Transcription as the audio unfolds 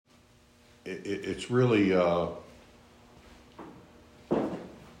it's really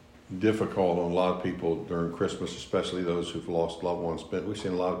difficult on a lot of people during Christmas, especially those who've lost loved ones. But we've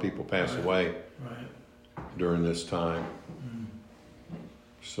seen a lot of people pass away during this time.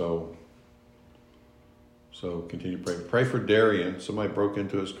 So continue to pray. Pray for Darian. Somebody broke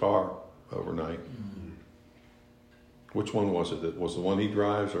into his car overnight. Which one was it? Was the one he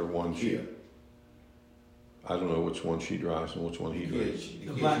drives or one she? I don't know which one she drives and which one he drives.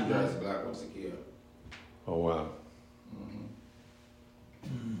 The black drives the black one's the Kia. Oh wow.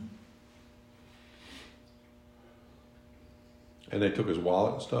 And they took his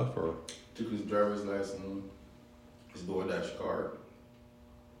wallet and stuff, or took his driver's license, his DoorDash card,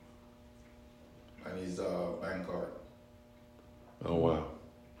 and his bank card. Oh wow.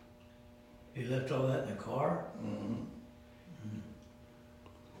 He left all that in the car?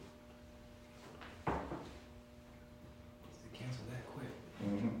 They canceled that quick.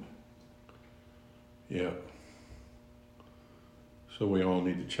 Yeah. So we all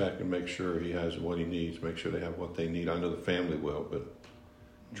need to check and make sure he has what he needs, make sure they have what they need. I know the family will, but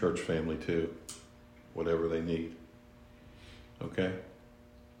church family too, whatever they need. Okay?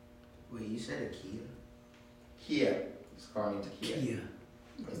 Wait, you said a Kia? Kia. His car named Kia. Yeah.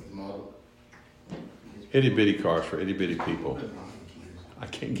 That's the model. Itty bitty cars for itty bitty people. I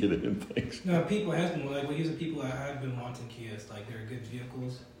can't get it in things. No, people has been like, well, these are people that have been wanting Kias. Like, they're good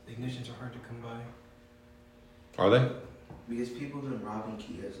vehicles. The ignitions are hard to come by. Are they? Because people have been robbing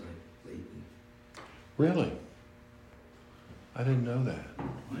Kias like lately. Really? I didn't know that.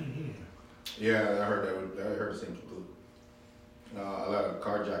 Yeah, I heard that. I heard the same people. A lot of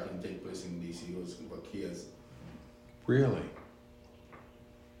carjacking take place in DC with Kias. Really?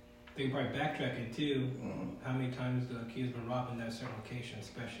 They can probably backtrack it too. How many times the Kia's been robbed in that certain location,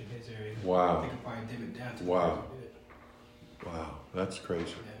 especially in his area. Wow. They could probably dim it down to Wow. Wow, that's crazy.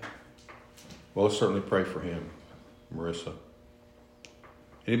 Yeah. Well, let's certainly pray for him, Marissa.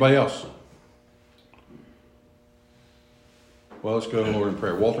 Anybody else? Well, let's go to the Lord in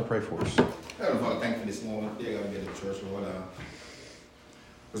prayer. Walter, pray for us. Heavenly Father, thank you for this moment. Dear God, we get to church, Lord.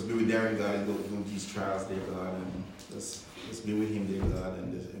 Let's be with Darren, God, and go through these trials, dear God, and let's be with him, dear God,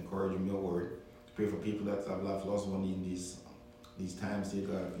 and just encourage him in your word. Pray for people that have lost one in these times, dear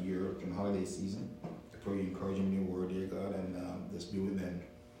God, for Europe and holiday season. I pray you encourage them in your word, dear God, and just be with them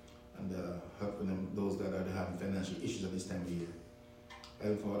and helping them, those that are having financial issues at this time of year.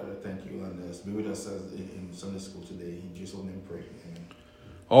 Heavenly Father, thank you, and just be with us in Sunday school today. In Jesus' name we pray. Amen.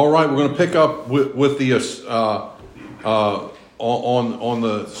 All right, we're going to pick up with the on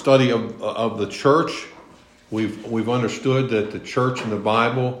the study of the church. We've understood that the church in the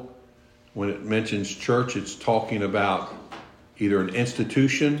Bible, when it mentions church, it's talking about either an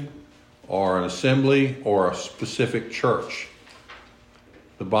institution or an assembly or a specific church.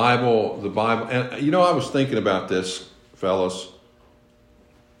 The Bible, and you know, I was thinking about this, fellas.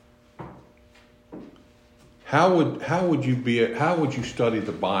 How would you study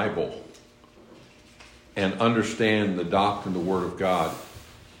the Bible and understand the doctrine, the Word of God,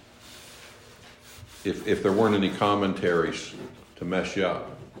 if there weren't any commentaries to mess you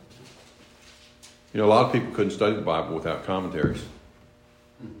up? You know, a lot of people couldn't study the Bible without commentaries.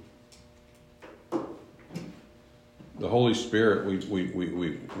 The Holy Spirit,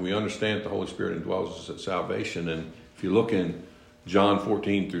 we understand that the Holy Spirit indwells us at salvation, and if you look in John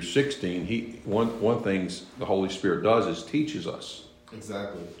 14 through 16, one thing the Holy Spirit does is teaches us.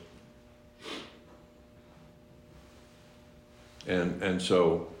 Exactly. And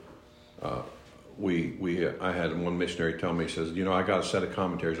so I had one missionary tell me, he says, you know, I got a set of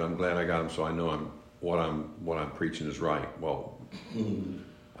commentaries. I'm glad I got them, so I know what I'm preaching is right. Well,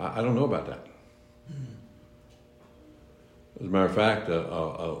 I don't know about that. As a matter of fact,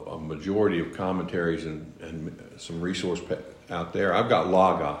 a majority of commentaries and some resource out there. I've got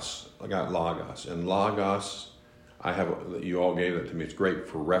Logos. And Logos, you all gave that to me. It's great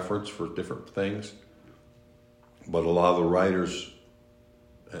for reference for different things. But a lot of the writers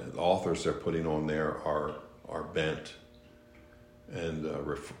and authors they're putting on there are bent and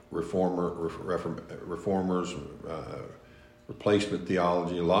reformers, replacement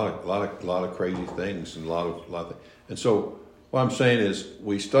theology, a lot of crazy things, and a lot of. And so what I'm saying is,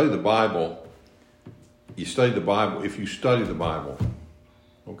 we study the Bible. You study the Bible. If you study the Bible,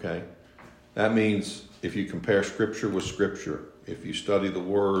 okay, that means if you compare Scripture with Scripture, if you study the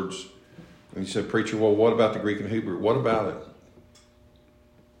words. And you said, preacher, well, what about the Greek and Hebrew? What about it?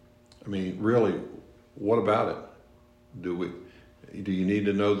 I mean, really, what about it? Do you need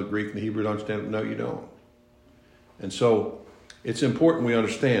to know the Greek and Hebrew to understand it? No, you don't. And so it's important we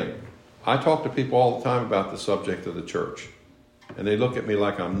understand. I talk to people all the time about the subject of the church, and they look at me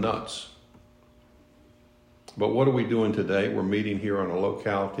like I'm nuts. But what are we doing today? We're meeting here on a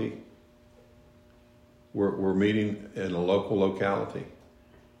locality. We're meeting in a local locality.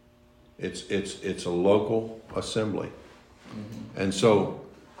 It's a local assembly. Mm-hmm. And so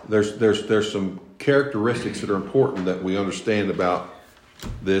there's some characteristics that are important that we understand about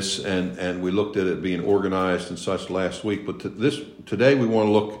this, and we looked at it being organized and such last week. But today we want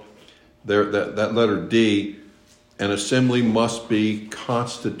to look there that letter D. An assembly must be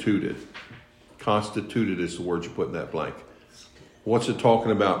constituted. Constituted is the word you put in that blank. What's it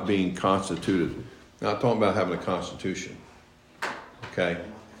talking about being constituted? Not talking about having a constitution. Okay.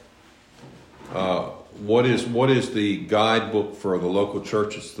 What is the guidebook for the local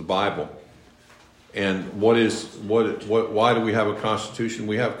church? It's the Bible. And why do we have a constitution?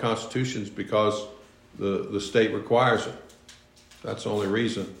 We have constitutions because the state requires it. That's the only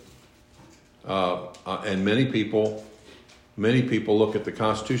reason. And many people look at the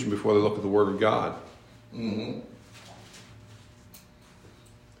Constitution before they look at the Word of God. Mm-hmm.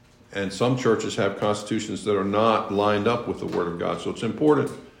 And some churches have constitutions that are not lined up with the Word of God. So it's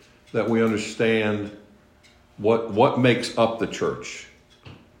important that we understand what makes up the church.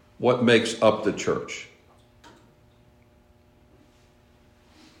 What makes up the church?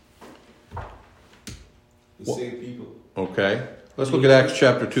 The saved people. Okay. Let's look at Acts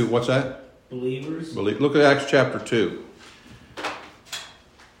chapter 2. What's that? Believers. Look at Acts chapter 2.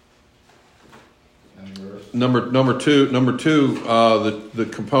 Number two. The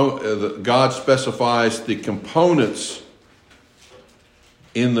component. God specifies the components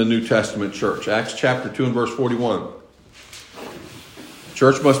in the New Testament church. Acts chapter 2 and verse 41.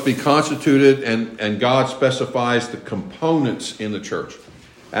 Church must be constituted, and God specifies the components in the church.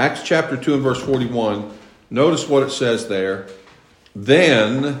 Acts chapter 2 and verse 41. Notice what it says there.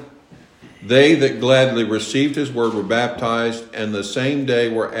 Then they that gladly received his word were baptized, and the same day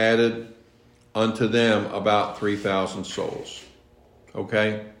were added unto them about 3,000 souls.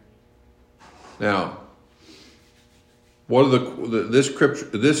 Okay? Now, what are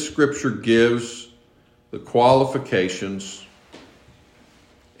this scripture gives the qualifications,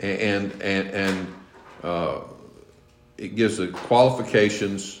 and it gives the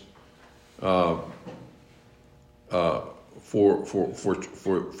qualifications for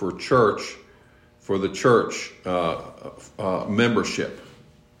church, for the church membership.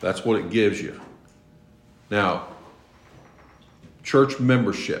 That's what it gives you. Now, church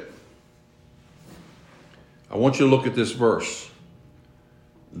membership. I want you to look at this verse.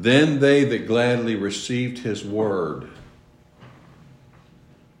 Then they that gladly received his word.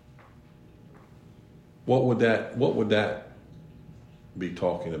 What would that be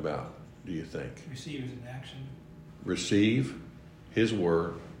talking about, do you think? Receive is an action. Receive his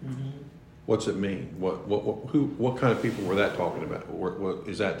word. Mm-hmm. What's it mean? What kind of people were that talking about? What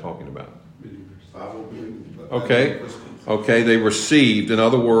is that talking about? Okay, they received. In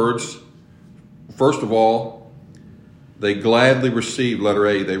other words, first of all, they gladly received, letter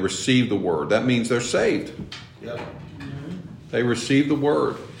A, they received the word. That means they're saved. Yeah. Mm-hmm. They received the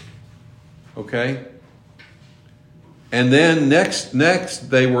word. Okay? And then next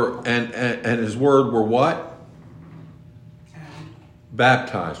they were, and his word were what?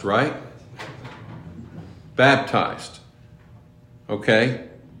 Baptized, right? Baptized. Okay?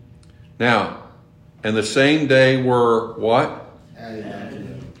 Now, and the same day were what?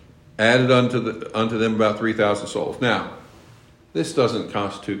 Added unto them about 3,000 souls. Now, this doesn't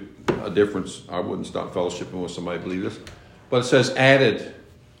constitute a difference. I wouldn't stop fellowshipping with somebody who believes this. But it says added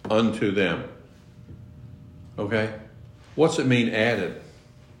unto them. Okay? What's it mean added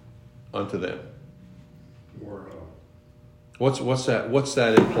unto them? What's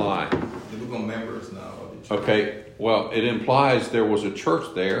that imply? They become members now of the church. Okay, well, it implies there was a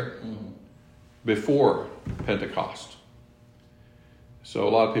church there before Pentecost. So a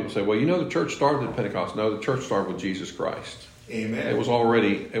lot of people say, well, the church started at Pentecost. No, the church started with Jesus Christ. Amen. It was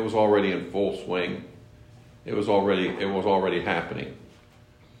already in full swing. It was already happening.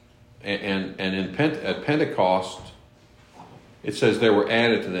 And at Pentecost, it says they were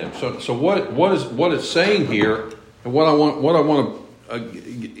added to them. So what it's saying here, and what I want to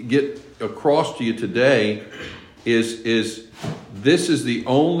get across to you today is this is the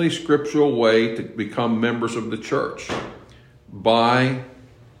only scriptural way to become members of the church, by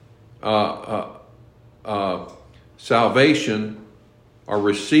salvation or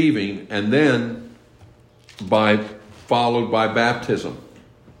receiving, and then followed by baptism.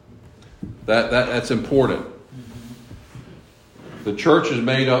 That's important. The church is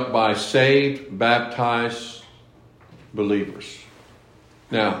made up by saved, baptized believers.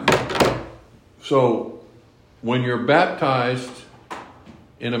 Now, so when you're baptized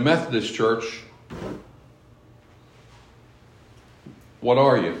in a Methodist church, What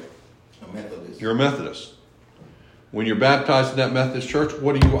are you? A Methodist. You're a Methodist. When you're baptized in that Methodist church,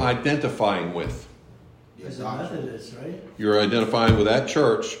 what are you identifying with? Your As a doctrine. Methodist, right? You're identifying with that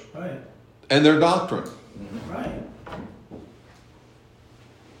church Right. and their doctrine. Right.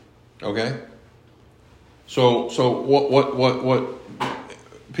 Okay? So what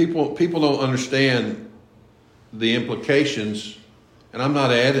people don't understand the implications, and I'm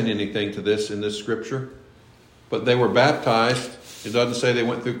not adding anything to this in this scripture, but they were baptized. It doesn't say they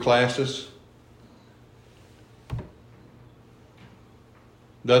went through classes.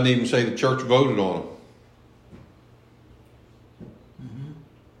 Doesn't even say the church voted on them.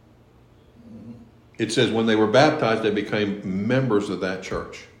 It says when they were baptized, they became members of that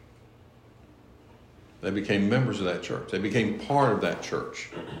church. They became members of that church. They became part of that church.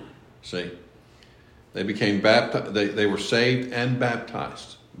 See? They became baptized. They were saved and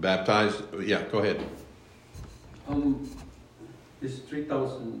baptized. Baptized, yeah, go ahead. This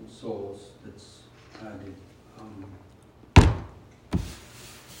 3,000 souls that's added.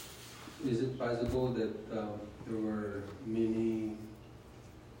 Is it possible that there were many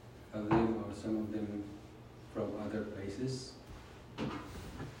of them or some of them from other places?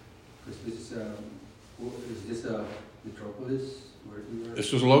 Because this is this a metropolis where we were?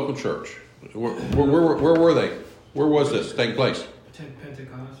 This was a local church. Where were they? Where was this taking place?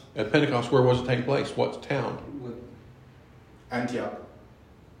 Pentecost. At Pentecost, where was it taking place? What town? What, Antioch.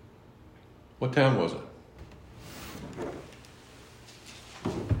 What town was it?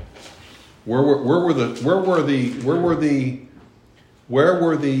 Where were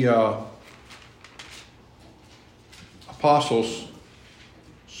the apostles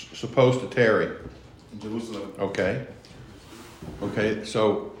supposed to tarry? In Jerusalem. Okay,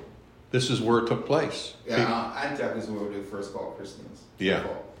 so this is where it took place. Yeah, Antioch is where they first called Christians. Yeah.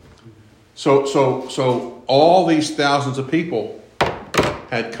 So all these thousands of people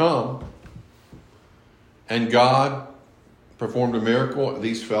had come, and God performed a miracle.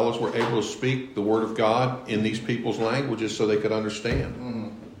 These fellows were able to speak the word of God in these people's languages so they could understand. Mm-hmm.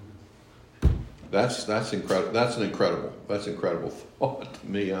 That's incredible. That's an incredible thought to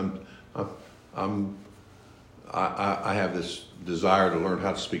me. I have this desire to learn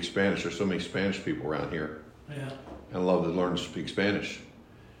how to speak Spanish. There's so many Spanish people around here. Yeah. And I love to learn to speak Spanish.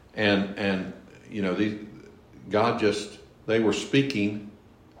 And you know, they were speaking,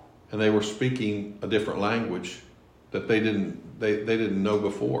 and they were speaking a different language that they didn't know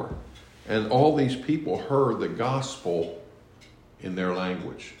before. And all these people heard the gospel in their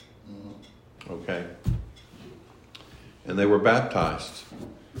language. Okay? And they were baptized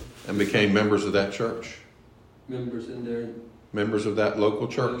and became members of that church. members in their Members of that local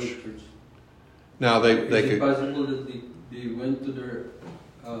church. church. Now they Is it could, possible that they went to their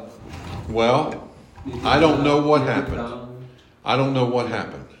well, native I don't know what native happened. town? I don't know what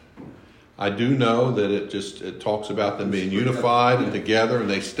happened. I do know that it talks about them being unified and together, and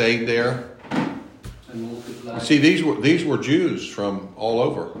they stayed there. And multiplied. See, these were Jews from all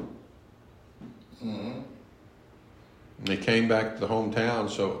over. Mm-hmm. And they came back to the hometown,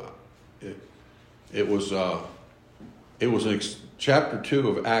 so it was chapter 2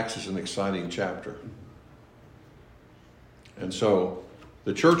 of Acts is an exciting chapter. And so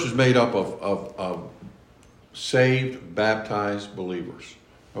the church is made up of saved, baptized believers.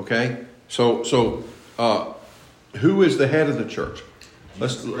 Okay? So who is the head of the church?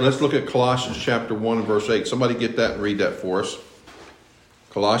 Let's look at Colossians chapter 1 and verse 8. Somebody get that and read that for us.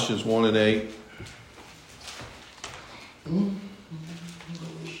 Colossians 1 and 8.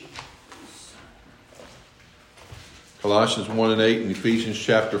 Colossians 1 and 8 and Ephesians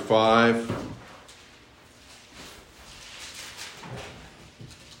chapter 5.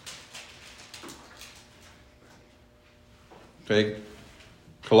 Okay.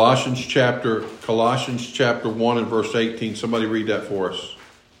 Colossians chapter 1 and verse 18. Somebody read that for us.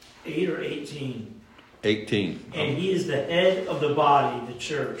 8 or 18. 18. And he is the head of the body, the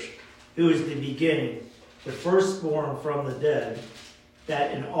church, who is the beginning, the firstborn from the dead,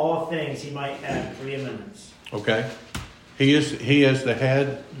 that in all things he might have preeminence. Okay. He is the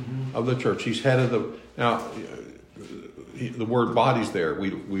head of the church. He's head of the... Now, the word body's there.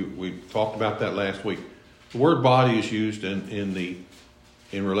 We talked about that last week. The word body is used in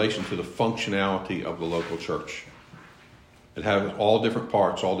relation to the functionality of the local church. It has all different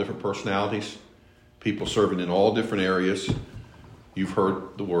parts, all different personalities, people serving in all different areas. You've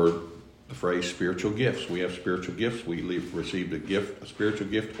heard the phrase spiritual gifts. We have spiritual gifts. We received a spiritual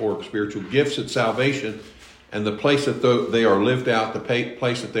gift or spiritual gifts at salvation. And the place that they are lived out, the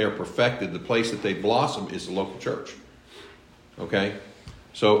place that they are perfected, the place that they blossom is the local church. Okay?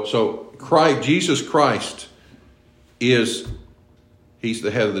 So Jesus Christ is He's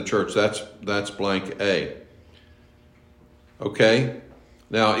the head of the church. That's blank A. Okay?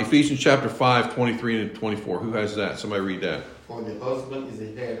 Now, Ephesians chapter 5, 23 and 24. Who has that? Somebody read that. For the husband is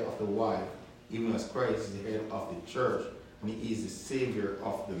the head of the wife, even as Christ is the head of the church, and he is the Savior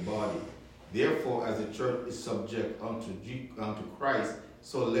of the body. Therefore, as the church is subject unto Christ,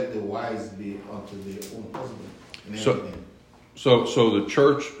 so let the wives be unto their own husband. And everything. So the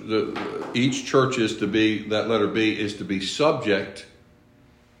church, each church is to be, that letter B is to be subject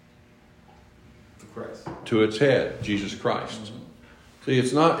to Christ, to its head, Jesus Christ. Mm-hmm. See,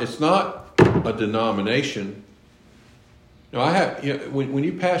 it's not a denomination. Now, when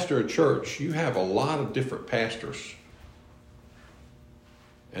you pastor a church, you have a lot of different pastors.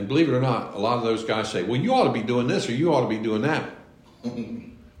 And believe it or not, a lot of those guys say, well, you ought to be doing this or you ought to be doing that.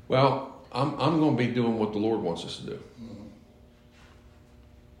 Well, I'm going to be doing what the Lord wants us to do.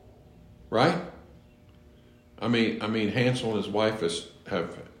 Right? I mean, Hansel and his wife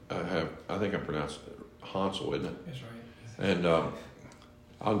have I think I pronounced it Hansel, isn't it? That's right. And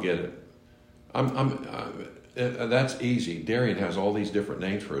I'll get it. That's easy. Darian has all these different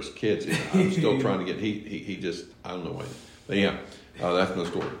names for his kids. I'm still trying to get. He just, I don't know why. But yeah, that's no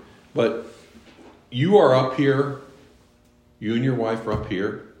story. But you are up here. You and your wife are up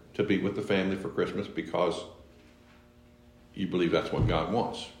here to be with the family for Christmas because you believe that's what God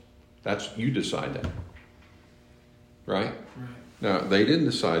wants. You decide that, right? Right. Now they didn't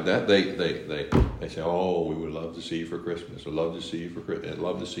decide that. They say, "Oh, we would love to see you for Christmas. I'd love to see you for Christmas. I'd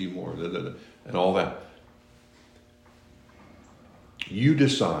love to see you more," and all that. You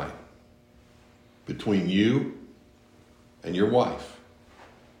decide between you and your wife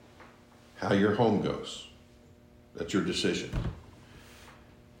how your home goes. That's your decision.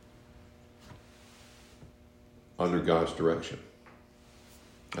 Under God's direction.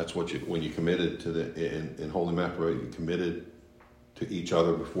 That's what when you committed to in Holy Matrimony, you committed to each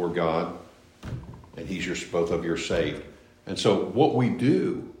other before God, and both of you are saved. And so what we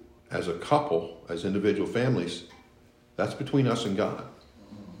do as a couple, as individual families, that's between us and God.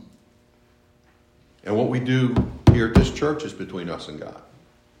 And what we do here at this church is between us and God.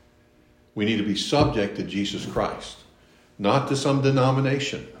 We need to be subject to Jesus Christ, not to some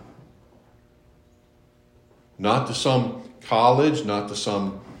denomination, not to some college, not to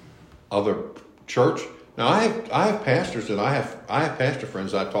some other church. Now, I have pastors that I have pastor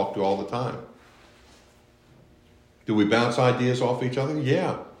friends I talk to all the time. Do we bounce ideas off each other?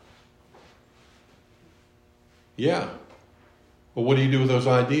 Yeah. Yeah. But what do you do with those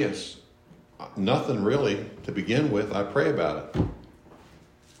ideas? Nothing really to begin with. I pray about it.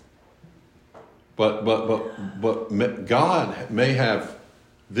 But God may have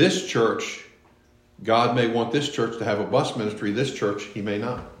this church. God may want this church to have a bus ministry. This church, He may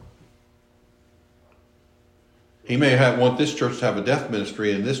not. He may want this church to have a deaf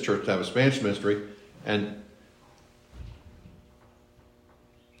ministry and this church to have a Spanish ministry. And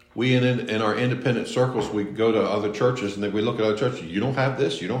we in our independent circles, we go to other churches and then we look at other churches. You don't have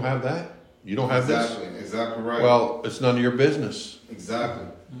this. You don't have that. You don't have this. Exactly right. Well, it's none of your business. Exactly.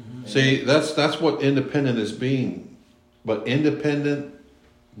 Mm-hmm. See, that's what independent is being. But independent,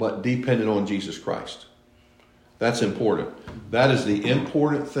 but dependent on Jesus Christ. That's important. That is the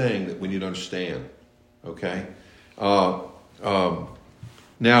important thing that we need to understand. Okay?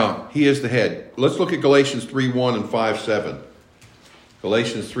 Now, He is the head. Let's look at Galatians 3:1 and 5:7.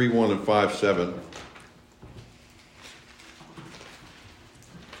 Galatians 3:1 and 5:7.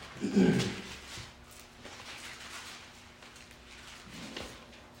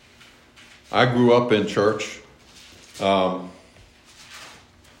 I grew up in church, and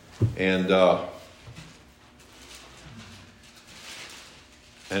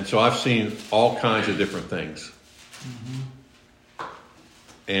so I've seen all kinds of different things. Mm-hmm.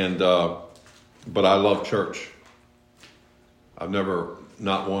 And but I love church. I've never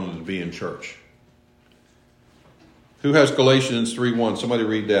not wanted to be in church. Who has Galatians 3:1? Somebody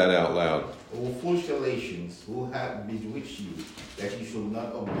read that out loud. O foolish Galatians, who have bewitched you, that you should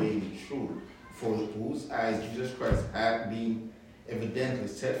not obey the truth, for whose eyes Jesus Christ hath been evidently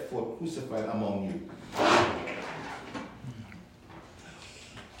set forth crucified among you.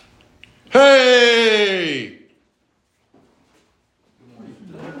 Hey!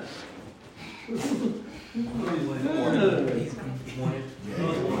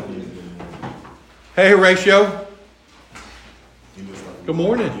 Hey, Horatio. Good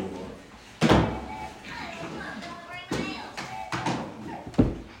morning.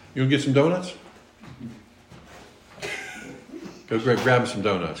 You want to get some donuts? Go grab some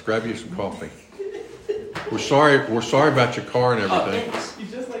donuts. Grab you some coffee. We're sorry about your car and everything. You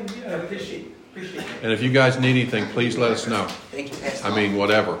just like me. I appreciate it. And if you guys need anything, please let us know. Thank you, Pastor. I mean,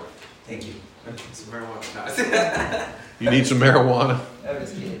 whatever. Thank you. Some marijuana. You need some marijuana? I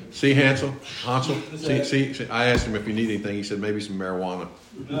was kidding. See, Hansel? See, I asked him if you need anything. He said maybe some marijuana.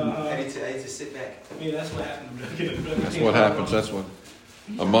 I need to sit back. I mean, that's what happened. That's what happens. That's what.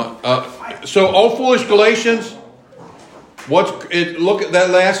 So, oh, foolish Galatians. Look at that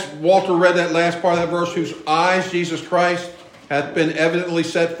last. Walter read that last part of that verse. Whose eyes Jesus Christ hath been evidently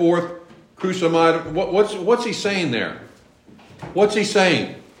set forth, crucified. What's he saying there? What's he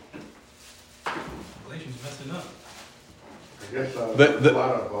saying? Galatians messing up. I guess a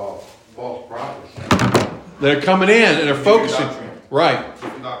lot of false prophets. They're coming in and they're focusing. Doctrine. Right.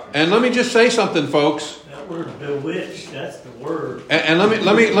 And let me just say something, folks. That word bewitched, that's the word. And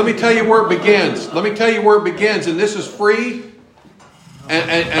let me tell you where it begins. Let me tell you where it begins. And this is free.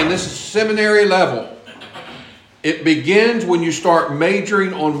 And this is seminary level. It begins when you start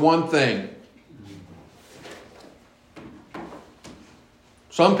majoring on one thing.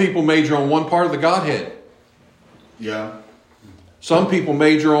 Some people major on one part of the Godhead. Yeah. Some people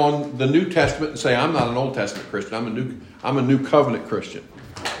major on the New Testament and say, I'm not an Old Testament Christian. I'm a New Covenant Christian.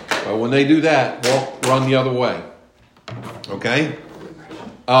 When they do that, run the other way. Okay?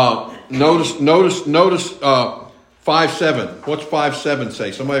 Notice 5:7. What's 5:7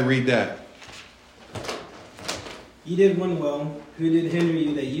 say? Somebody read that. Ye did one well, who did hinder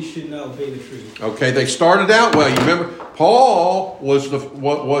you that you should not obey the truth. Okay, they started out well. You remember, Paul was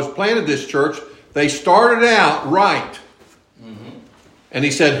planted this church. They started out right. And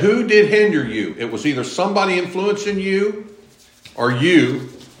he said, who did hinder you? It was either somebody influencing you or you.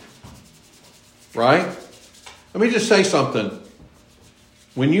 Right? Let me just say something.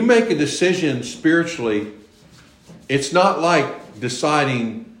 When you make a decision spiritually, it's not like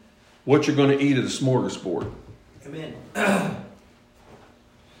deciding what you're going to eat at a smorgasbord. Amen.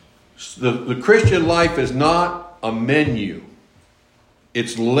 The Christian life is not a menu.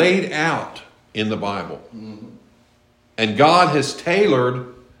 It's laid out in the Bible. Mm-hmm. And God has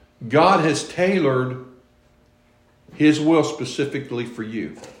tailored His will specifically for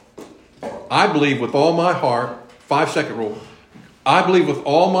you. I believe with all my heart, 5-second rule, I believe with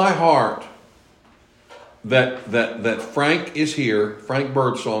all my heart that Frank is here, Frank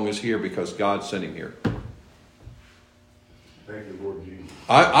Birdsong is here because God sent him here. Thank you, Lord Jesus.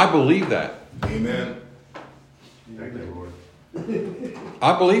 I believe that. Amen. Thank you, Lord.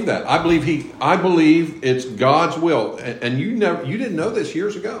 I believe that. I believe it's God's will. And you didn't know this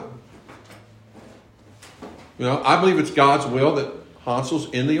years ago. You know, I believe it's God's will that Hansel's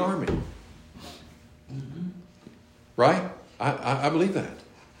in the army. Right? I believe that.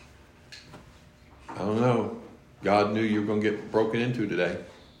 I don't know. God knew you were going to get broken into today.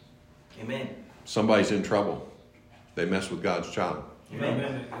 Amen. Somebody's in trouble. They mess with God's child.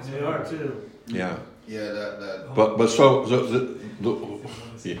 Amen. They are too. Yeah. Yeah, that. But so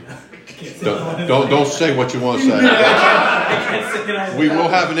yeah. Don't say what you want to say. We will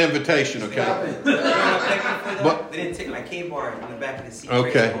have an invitation, okay? But they didn't take my K-bar in the back of the seat.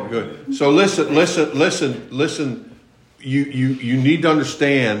 Okay, good. So listen. You need to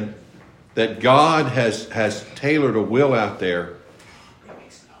understand that God has tailored a will out there.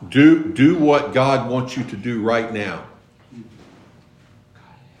 Do what God wants you to do right now.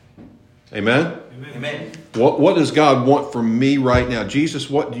 Amen? Amen. What does God want from me right now? Jesus,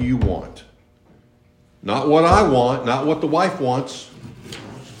 what do you want? Not what I want, not what the wife wants.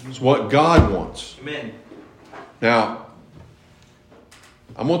 It's what God wants. Amen. Now,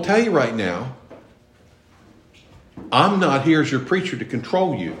 I'm going to tell you right now, I'm not here as your preacher to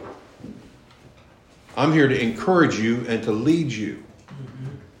control you. I'm here to encourage you and to lead you.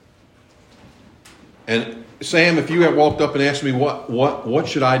 And Sam, if you had walked up and asked me what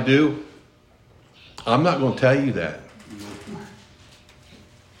should I do, I'm not going to tell you that.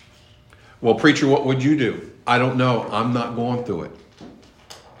 Well, preacher, what would you do? I don't know. I'm not going through it.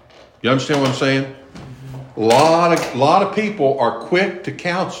 You understand what I'm saying? A lot of people are quick to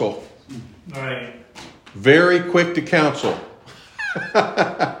counsel. Right. Very quick to counsel.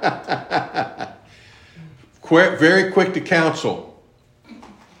 Very quick to counsel.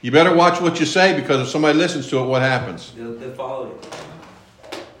 You better watch what you say, because if somebody listens to it, what happens? They'll follow it.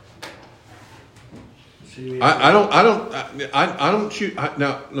 I don't shoot.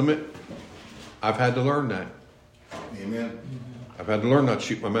 Now, I've had to learn that. Amen. I've had to learn not to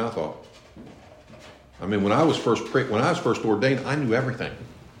shoot my mouth off. I mean, when I was first ordained, I knew everything.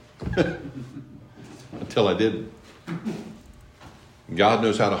 Until I didn't. God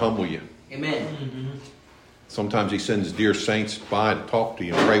knows how to humble you. Amen. Mm-hmm. Sometimes He sends dear saints by to talk to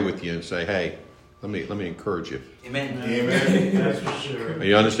you and pray with you and say, "Hey, let me encourage you." Amen. Amen. That's for sure.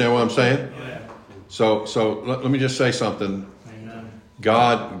 You understand what I'm saying? Yeah. So let me just say something. Amen.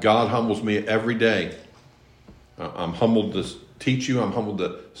 God humbles me every day. I'm humbled to teach you. I'm humbled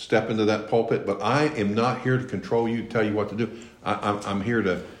to step into that pulpit. But I am not here to control you, tell you what to do. I'm here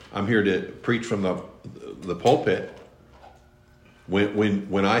to preach from the pulpit.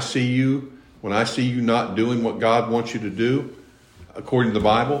 When I see you not doing what God wants you to do, according to the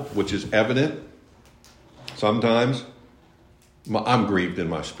Bible, which is evident, sometimes I'm grieved in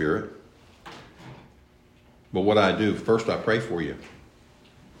my spirit. But what I do, first I pray for you.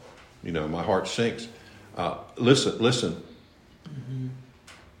 You know, my heart sinks. Listen. Mm-hmm.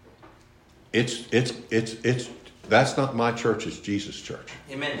 It's that's not my church, it's Jesus' church.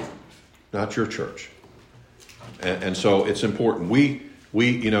 Amen. Not your church. And so it's important. We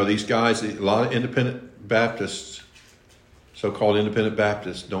these guys, a lot of independent Baptists, so-called independent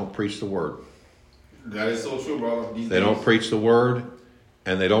Baptists, don't preach the word. That is so true, brother. They don't preach the word,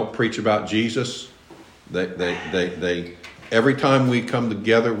 and they don't preach about Jesus. They every time we come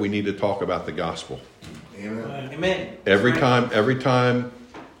together, we need to talk about the gospel. Amen. Amen. Every time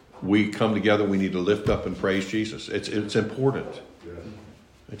we come together, we need to lift up and praise Jesus. It's important.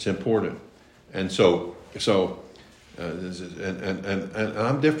 It's important. And so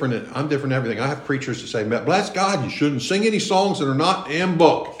I'm different. I'm different in everything. I have preachers that say, "Bless God, you shouldn't sing any songs that are not in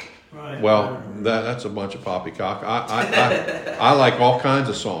book." Right. Well, that's a bunch of poppycock. I like all kinds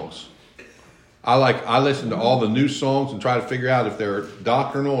of songs. I listen to all the new songs and try to figure out if they're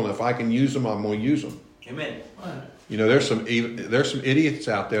doctrinal, and if I can use them, I'm going to use them. Amen. You know, there's some idiots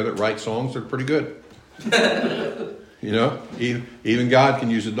out there that write songs that are pretty good. You know, even God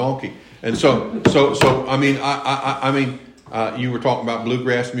can use a donkey. And so I mean, you were talking about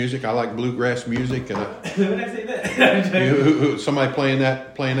bluegrass music. I like bluegrass music, and when I say that, somebody playing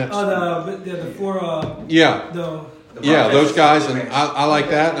that. Oh, the four. Yeah. Those guys, and I like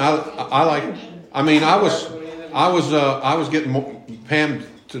that. And I like. I mean, I was getting Pam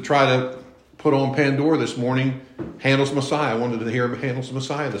to try to put on Pandora this morning. Handel's Messiah. I wanted to hear Handel's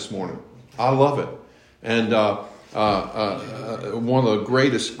Messiah this morning. I love it, and one of the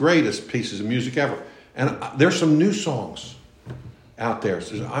greatest pieces of music ever. And there's some new songs out there.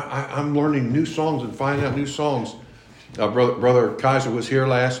 So I'm learning new songs and finding out new songs. Brother Kaiser was here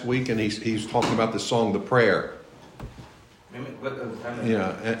last week, and he's talking about this song, "The Prayer."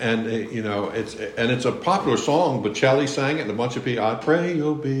 Yeah, and it's a popular song. Bocelli sang it, and a bunch of people. I pray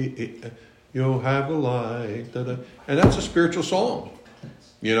you'll have a light, and that's a spiritual song,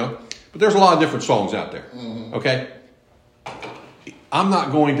 you know. But there's a lot of different songs out there. Mm-hmm. Okay, I'm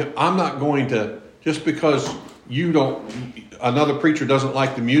not going to just because another preacher doesn't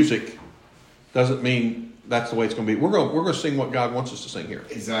like the music, doesn't mean that's the way it's going to be. We're going to sing what God wants us to sing here.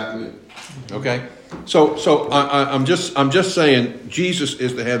 Exactly. Okay. So I'm just saying Jesus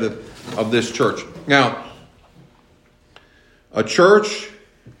is the head of this church. Now, a church.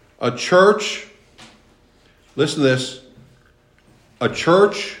 Listen to this. A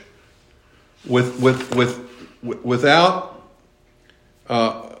church without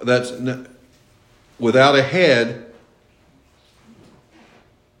without a head,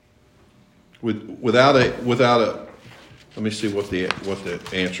 without a. Let me see what the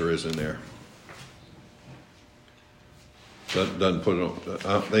answer is in there. Doesn't put it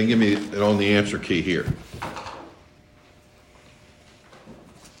on. They give me it on the answer key here.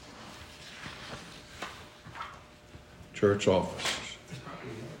 Church office.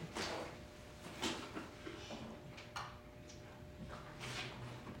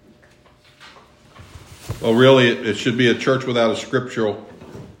 Well, really, it should be a church without a scriptural.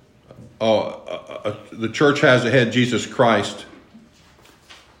 The church has a head, Jesus Christ.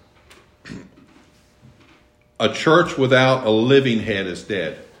 A church without a living head is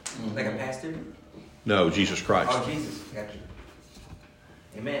dead. Like a pastor? No, Jesus Christ. Oh, Jesus. Gotcha.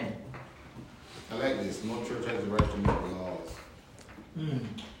 Amen. I like this. No church has the right to make laws.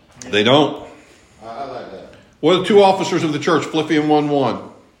 They don't. I like that. What are the two officers of the church? Philippians 1:1.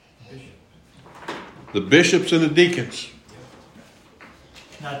 The bishops and the deacons.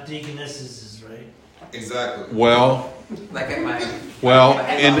 Not deaconesses, right? Exactly. Well, like at my. Well,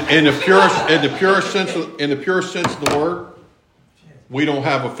 in the pure sense of the word, we don't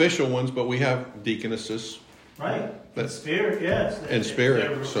have official ones, but we have deaconesses. Right. In spirit, yes. In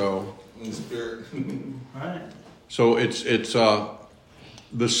spirit, so. In spirit. Right. So it's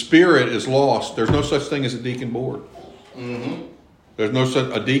the spirit is lost. There's no such thing as a deacon board. Mm-hmm. There's no such.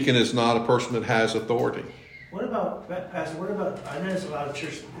 A deacon is not a person that has authority. What about, Pastor? I notice a lot of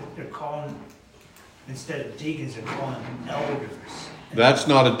churches, they're calling, instead of deacons, they're calling elders. That's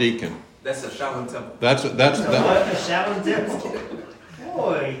not a deacon. That's a Shaolin temple. What? A Shaolin temple?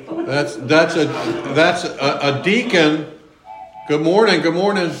 Boy. That's a deacon. Good morning. Good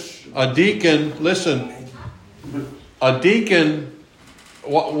morning. A deacon. Listen. A deacon.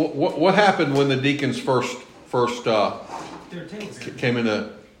 What happened when the deacons first came into?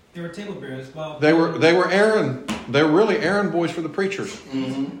 They were table bearers. Well, They were Aaron. They were really Aaron boys for the preachers.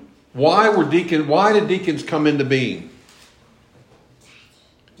 Mm-hmm. Why did deacons come into being?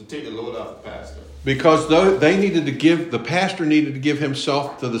 To take the load off the pastor. Because the pastor needed to give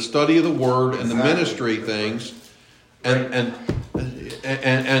himself to the study of the word and the ministry things, and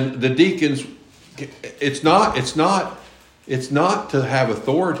the deacons. It's not to have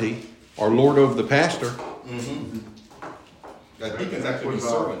authority or lord over the pastor. Mm-hmm. That deacons That's actually what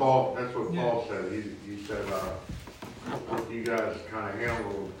servant. Paul said. He said, you guys kind of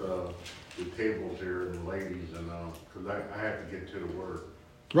handled the tables here and the ladies, and because I had to get to the word.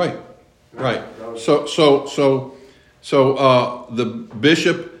 Right. So the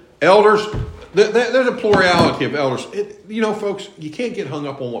bishop, elders. There's a plurality of elders. Folks, you can't get hung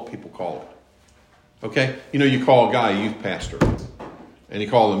up on what people call it. Okay, you call a guy a youth pastor, and you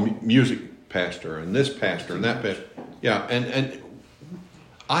call a music pastor, and this pastor, and that pastor. Yeah, and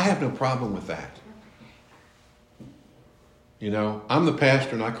I have no problem with that. I'm the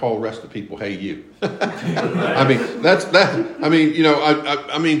pastor, and I call the rest of the people, "Hey, you." I mean, that's that. I mean,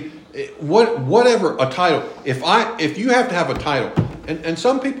 I mean, whatever a title. If you have to have a title, and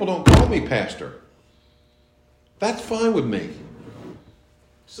some people don't call me pastor, that's fine with me.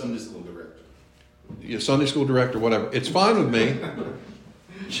 Sunday school director. Sunday school director, whatever. It's fine with me.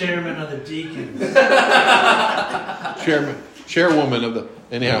 Chairman of the deacons. Chairwoman of the.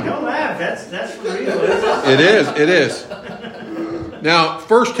 Anyhow. Don't laugh. That's for real. It is. Now,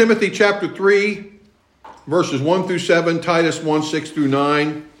 1 Timothy chapter 3, verses 1 through 7, Titus 1, 6 through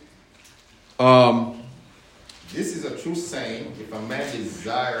 9. This is a true saying. If a man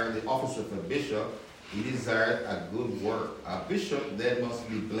desire the office of a bishop, he desires a good work. A bishop then must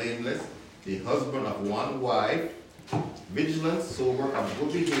be blameless, the husband of one wife, vigilant, sober, of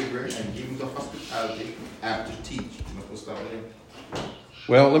good behavior, and given to hospitality, apt to teach.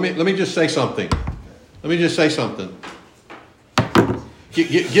 Well, let me just say something. Get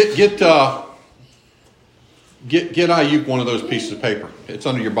Ayuk one of those pieces of paper. It's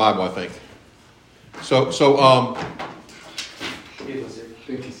under your Bible, I think. So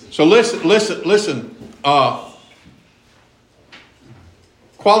listen.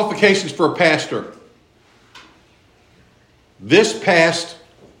 Qualifications for a pastor. This past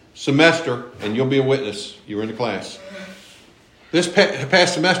semester, and you'll be a witness. You were in the class. This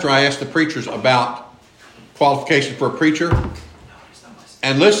past semester, I asked the preachers about qualifications for a preacher.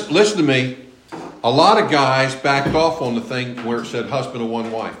 And listen to me. A lot of guys backed off on the thing where it said husband of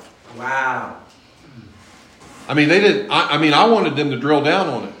one wife. Wow. I mean, they didn't. I wanted them to drill down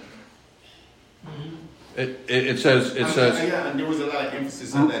on it. It says. Yeah, and there was a lot of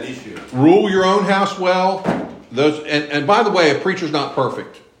emphasis on that issue. Rule your own house well. And by the way, a preacher's not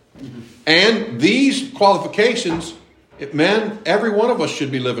perfect. And these qualifications, men, every one of us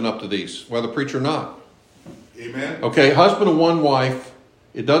should be living up to these, whether preacher or not. Amen. Okay, husband of one wife.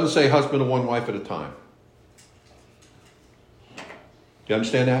 It doesn't say husband of one wife at a time. Do you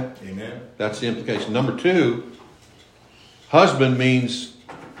understand that? Amen. That's the implication. Number 2, husband means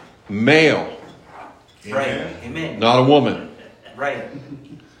male. Right. Amen. Not a woman. Right.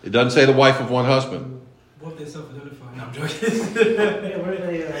 It doesn't say the wife of one husband. What if they self-identify? No, I'm joking. Yeah, what are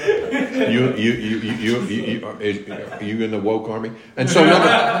they? You in the woke army? And so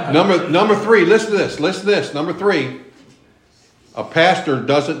number 3. Listen to this. Number 3. A pastor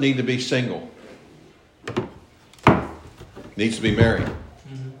doesn't need to be single. Needs to be married.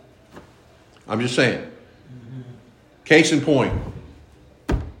 I'm just saying. Case in point.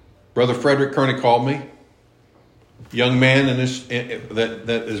 Brother Frederick Kearney called me. Young man that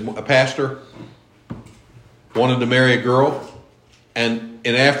is a pastor. Wanted to marry a girl. And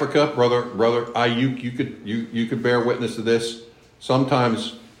in Africa, brother Ayuk, you could bear witness to this.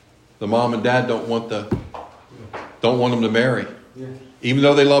 Sometimes the mom and dad don't want them to marry. Yeah. Even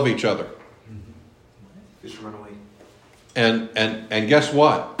though they love each other. Just run away. And guess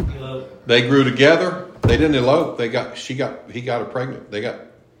what? They grew together. They didn't elope. He got her pregnant.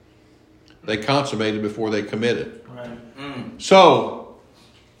 They consummated before they committed. Right. So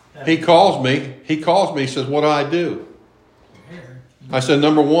he calls me. He says, "What do I do?" I said,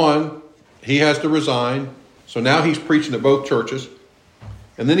 number 1, he has to resign. So now he's preaching at both churches.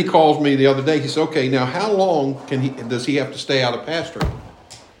 And then he calls me the other day. He said, "Okay, now how long does he have to stay out of pastoring?"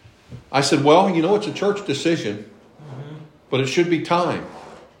 I said, "Well, it's a church decision, but it should be time."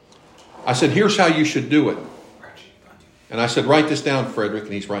 I said, "Here's how you should do it." And I said, "Write this down, Frederick."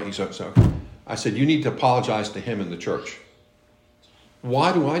 And he's writing. I said, "You need to apologize to him in the church."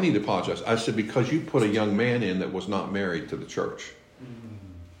 Why do I need to apologize? I said, because you put a young man in that was not married to the church.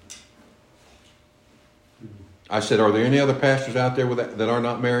 I said, are there any other pastors out there that are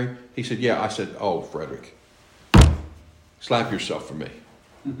not married? He said, yeah. I said, oh, Frederick, slap yourself for me.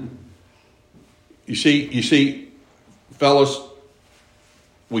 You see, fellas,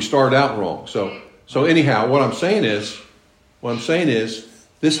 we started out wrong. So anyhow, what I'm saying is,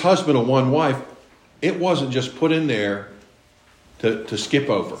 this husband of one wife, it wasn't just put in there to skip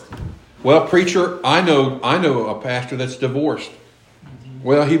over. Well, preacher, I know a pastor that's divorced.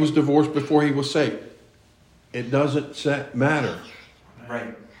 Well, he was divorced before he was saved. It doesn't matter.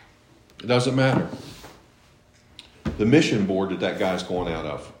 Right. It doesn't matter. The mission board that guy's going out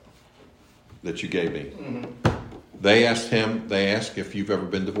of, that you gave me, they asked if you've ever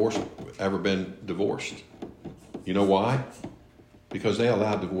been divorced. You know why? Because they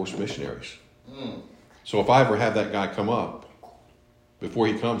allow divorced missionaries. So if I ever have that guy come up, before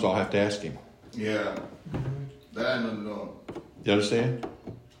he comes, I'll have to ask him. Yeah. That I don't know. You understand?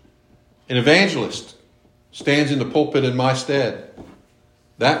 An evangelist stands in the pulpit in my stead.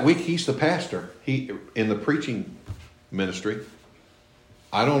 That week, he's the pastor. He in the preaching ministry.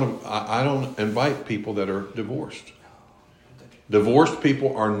 I don't invite people that are divorced. Divorced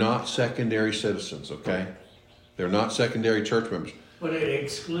people are not secondary citizens, okay? They're not secondary church members. But it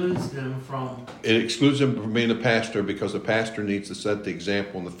excludes them from... It excludes them from being a pastor because the pastor needs to set the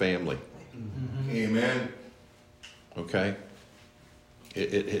example in the family. Amen. Okay?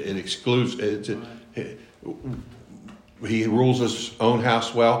 It excludes... He rules his own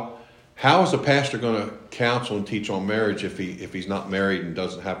house well. How is a pastor going to counsel and teach on marriage if he's not married and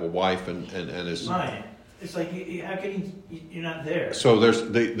doesn't have a wife and is... Right. It's like, how can you're not there? So there's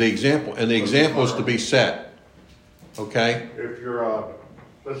the example, and the example is to be set. Okay? If you're,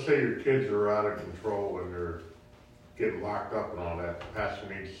 let's say your kids are out of control and they're getting locked up and all that, the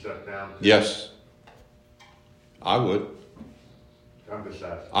pastor needs to sit down. Yes. I would. I'm just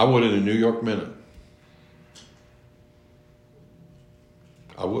asking. I would in a New York minute.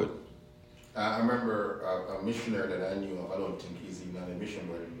 I would. I remember a missionary that I knew of. I don't think he's even on a mission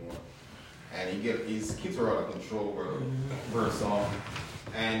board anymore. And his kids were out of control, were a song.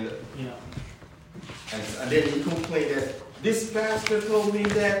 And then he complained that this pastor told me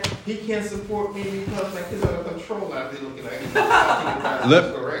that he can't support me because my kids are out of control. And I've been looking at him.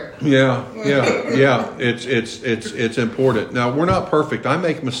 That's correct. Yeah. It's important. Now, we're not perfect. I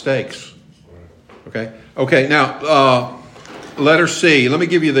make mistakes. Okay. Now, letter C. Let me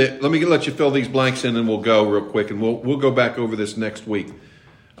let you fill these blanks in, and we'll go real quick, and we'll go back over this next week.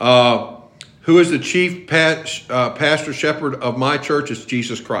 Who is the chief pastor shepherd of my church? It's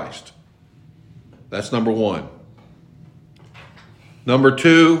Jesus Christ. That's number one. Number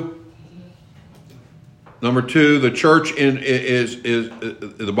two, the church is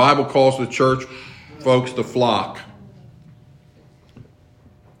the Bible calls the church, folks, the flock.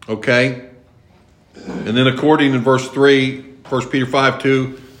 Okay? And then according to verse 3, 1 Peter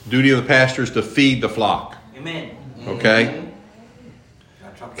 5:2, duty of the pastor is to feed the flock. Amen. Okay?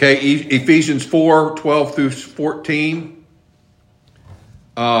 Okay, Ephesians 4:12 through 14.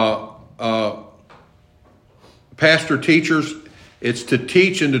 Pastor teachers, it's to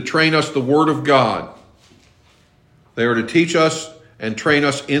teach and to train us the Word of God. They are to teach us and train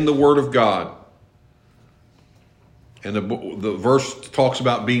us in the Word of God. And the verse talks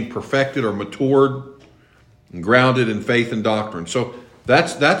about being perfected or matured and grounded in faith and doctrine. So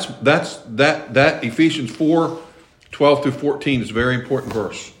that Ephesians 4:12 through 14 is a very important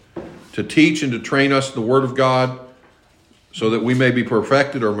verse. To teach and to train us the Word of God so that we may be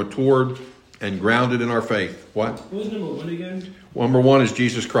perfected or matured and grounded in our faith. What? What was number one again? Number one is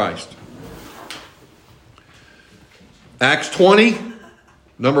Jesus Christ. Acts 20,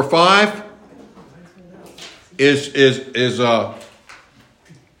 number 5 is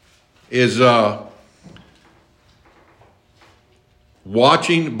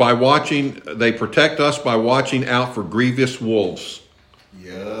watching. They protect us by watching out for grievous wolves.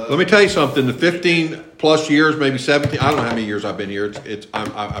 Yeah. Let me tell you something. The 15 plus years, maybe 17. I don't know how many years I've been here.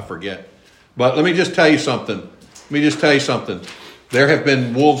 I forget. But let me just tell you something. There have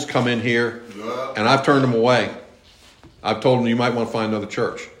been wolves come in here, and I've turned them away. I've told them you might want to find another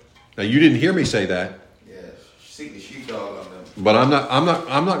church. Now you didn't hear me say that. Yes. Seek the sheepdog on them. But I'm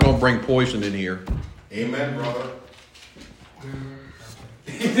not going to bring poison in here. Amen, brother.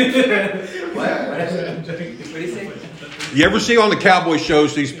 What do you say? You ever see on the cowboy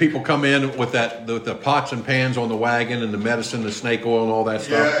shows these people come in with the pots and pans on the wagon and the medicine, the snake oil, and all that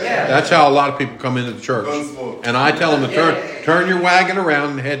stuff? Yeah. That's how a lot of people come into the church. Gunsmoke. And I tell them to turn your wagon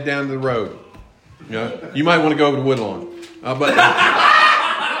around and head down the road. You know, you might want to go over to Woodlawn. But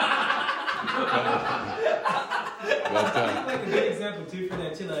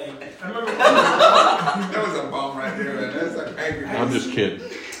I'm just kidding.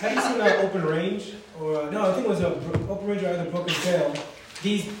 Have you seen Open Range? Or no, I think it was Open Range or either Broken Trail.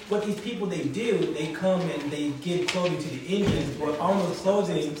 What these people they do, they come and they give clothing to the Indians, but on those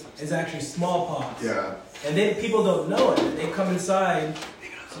clothing is actually smallpox. Yeah. And then people don't know it. They come inside,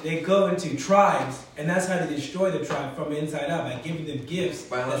 so they go into tribes, and that's how they destroy the tribe from the inside out by giving them gifts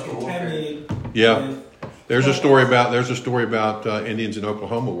that's contaminated. Yeah. There's a story about Indians in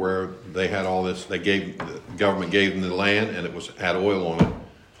Oklahoma where they had all this. The government gave them the land, and had oil on it.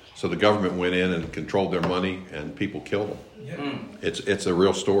 So the government went in and controlled their money, and people killed them. Yeah. It's a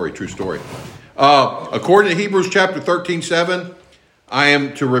real story, true story. According to Hebrews chapter 13:7, I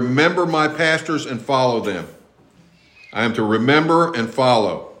am to remember my pastors and follow them. I am to remember and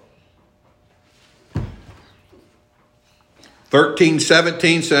follow.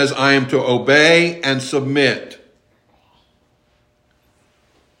 13:17 says, I am to obey and submit.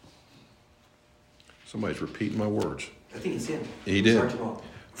 Somebody's repeating my words. I think it's him. He did.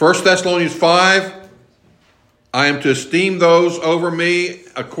 1 Thessalonians 5, I am to esteem those over me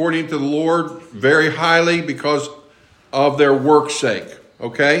according to the Lord very highly because of their work's sake.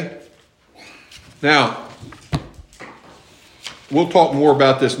 Okay? Now, we'll talk more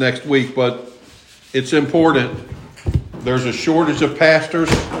about this next week, but it's important. There's a shortage of pastors.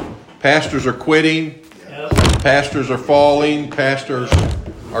 Pastors are quitting. Yep. Pastors are falling. Pastors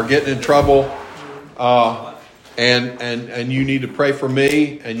are getting in trouble. And you need to pray for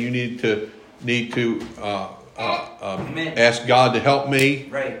me, and you need to ask God to help me.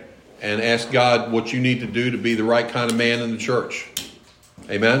 Right. And ask God what you need to do to be the right kind of man in the church.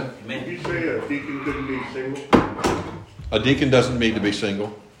 Amen? Did you say a deacon couldn't be single? A deacon doesn't need to be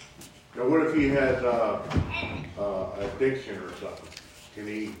single. Now, what if he has addiction or something? Should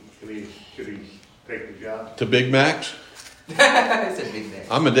he take the job? To Big Macs? It's a Big Mac.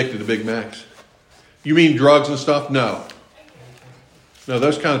 I'm addicted to Big Macs. You mean drugs and stuff? No. No,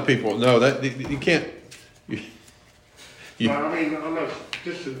 those kind of people. No, that you can't. I mean, I'm not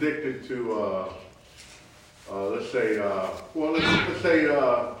just addicted to, let's say,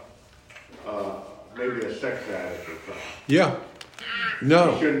 maybe a sex addict or something. Yeah.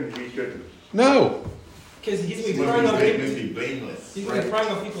 No. He shouldn't. No. Because he's He's going to be crying on going to people's, be blameless. he's going to be crying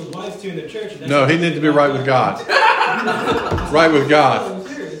on people's wives too in the church. No, he needs to be right with God. Right with God. I'm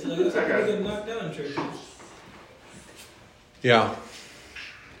serious. Like, that's how people get knocked down in churches. Yeah.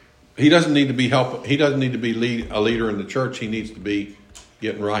 He doesn't need to be He doesn't need to be a leader in the church. He needs to be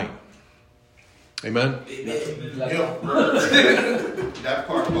getting right. Amen. That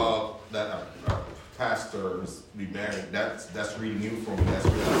part about that pastors be married. That's reading new for me. That's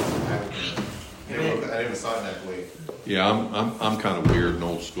really I never saw it that way. Yeah, I'm kind of weird and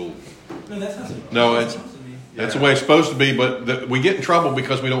old school. No, that's not supposed No, to it's be. that's the way it's supposed to be. But we get in trouble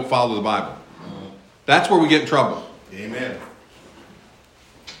because we don't follow the Bible. That's where we get in trouble. Amen.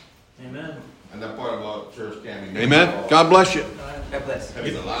 Amen. And that part about church can't be. Amen. God bless you. God bless.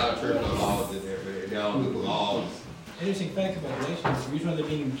 There's a lot of church laws in there. They don't do the laws. Interesting fact about Galatians, the reason why they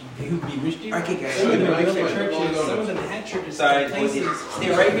would be rich dudes. Okay, guys. Some of them built their churches, some of them had churches, Sorry, places.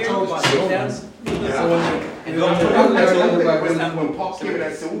 stay right here. Sit down. And don't put up When Paul came in,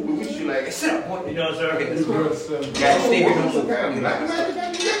 I said, we should like, sit up. Boy. You know, sir. Okay, let's go. Guys, stay here.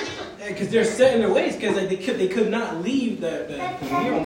 Because they're set in their ways, because like, they could not leave the